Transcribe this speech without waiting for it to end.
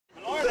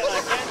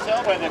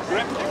tell by the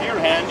grip of your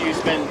hand you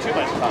spend too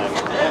much time.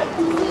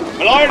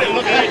 My lord,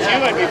 looking at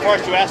you, I'd be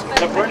forced to ask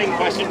the burning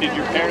question, did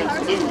your parents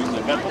lose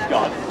the bet with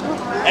God?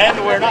 And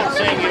we're not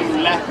saying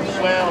you lack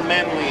swell,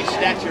 manly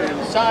stature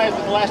and size,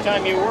 but the last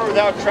time you were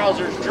without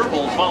trousers,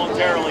 gerbils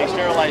voluntarily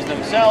sterilized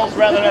themselves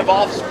rather than have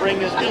offspring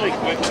as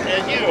ill-equipped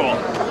as you.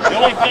 The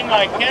only thing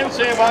I can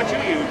say about you,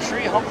 you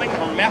tree-humping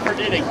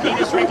hermaphroditic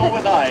penis wrinkle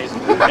with eyes, is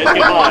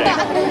goodbye.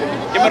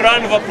 Give him a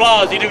round of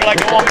applause. He do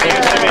like a woman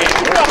used to be.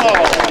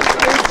 Bravo!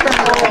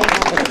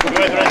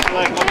 You guys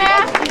like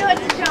yeah, no,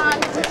 it's John.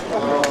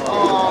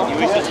 You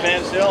wish this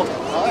man still?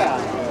 Oh, yeah.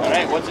 All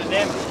right, what's his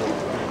name?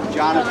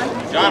 Jonathan.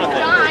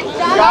 Jonathan.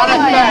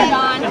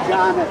 Jonathan.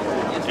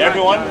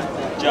 Everyone?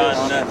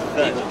 Jonathan.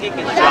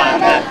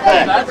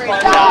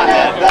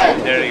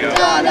 There you go.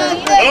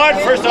 My lord,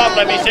 first off,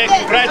 let me say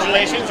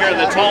congratulations. You're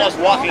the tallest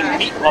walking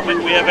meat puppet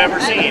we have ever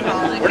seen.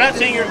 We're not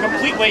saying you're a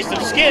complete waste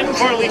of skin,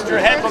 for at least your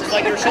head looks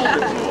like your shoulder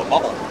blew a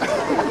bubble.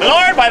 My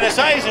lord, by the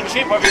size and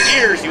shape of your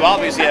ears, you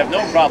obviously have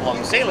no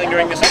problem sailing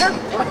during the summer.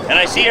 And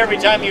I see every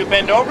time you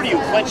bend over, you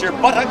clench your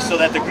buttocks so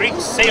that the Greek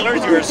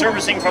sailors you are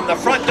servicing from the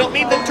front don't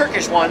meet the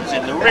Turkish ones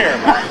in the rear.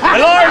 My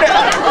lord,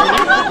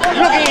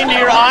 looking into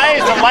your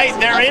eyes, the light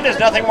therein is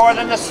nothing more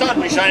than the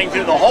sun shining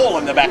through the hole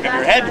in the back of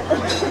your head.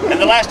 And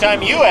the last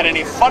time you had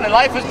any fun in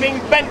life was being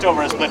bent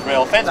over a split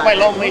rail fence by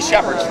lonely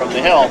shepherds from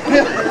the hill.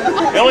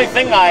 The only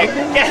thing I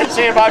can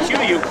say about you,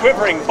 you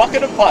quivering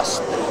bucket of pus,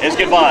 is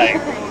goodbye.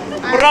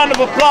 A round of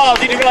applause,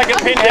 you do like a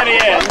pinhead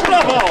in.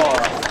 Bravo!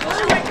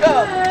 Here we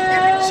come. You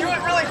can chew it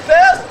really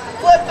fast,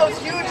 flap those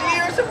huge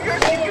ears of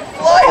yours, you can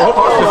fly up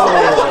my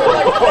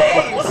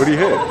face. What do you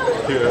hit?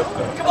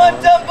 Come on,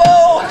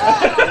 Dumbo!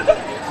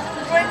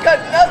 You ain't got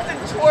nothing,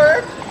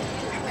 twerp.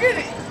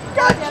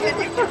 God, kid,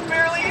 you can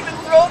barely even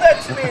throw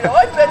that tomato.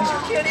 I bet you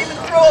can't even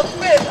throw a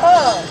fit,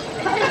 huh?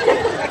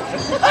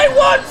 I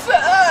want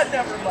some.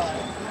 Never mind.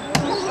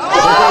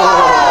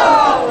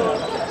 Oh!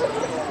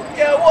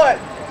 Yeah, what?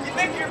 You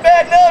think you're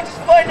bad now? Just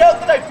find out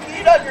that I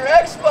peed on your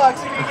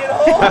Xbox when you get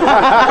home.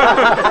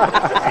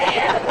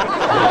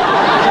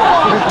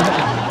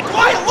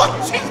 Why, look,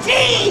 GG!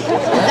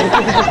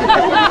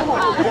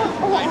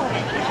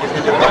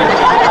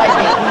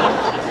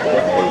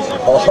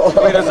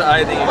 He doesn't I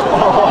think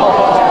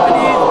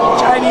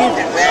Chinese,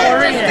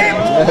 Korean.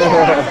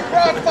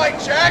 Wrong fight,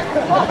 Jack.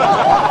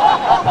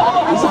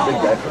 He's a big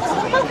guy.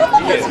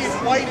 Because he's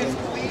white as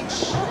bleach.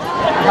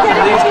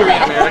 He's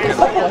Korean American.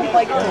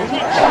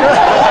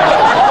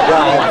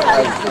 Yeah,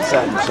 I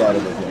sat and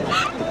chatted with him.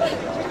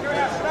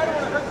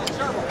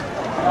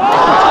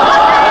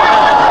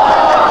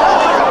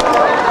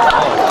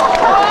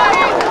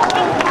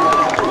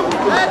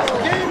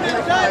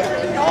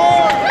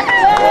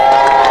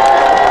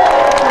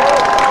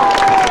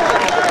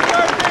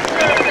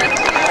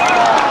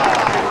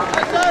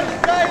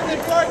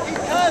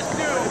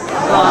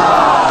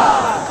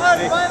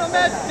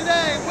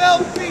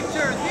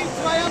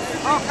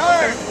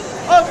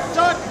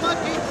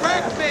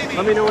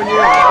 Let me know when you're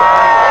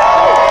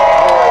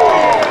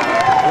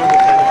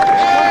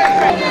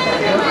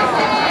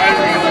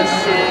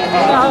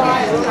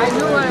I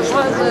knew what it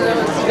was, and it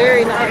was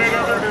very nice.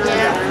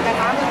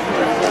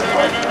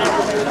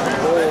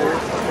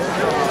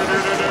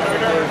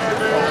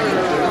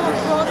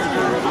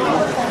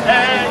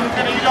 Hey, you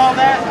gonna eat all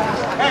that?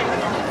 Hey,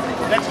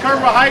 that's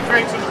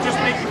carbohydrates, so it just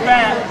makes you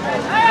fat.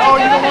 No,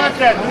 you don't want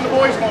that, then the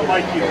boys won't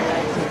like you.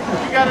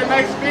 You got a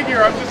nice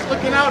figure, I'm just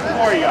looking out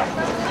for you.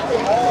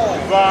 Oh,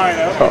 fine,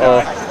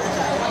 okay.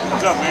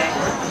 What's up, man?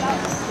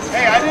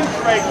 Hey, I didn't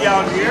drag you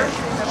out here.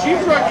 She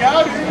drug you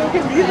out here. Don't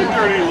give me the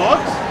dirty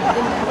looks.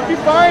 You'll be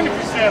fine if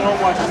you stay at home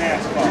watching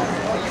NASCAR.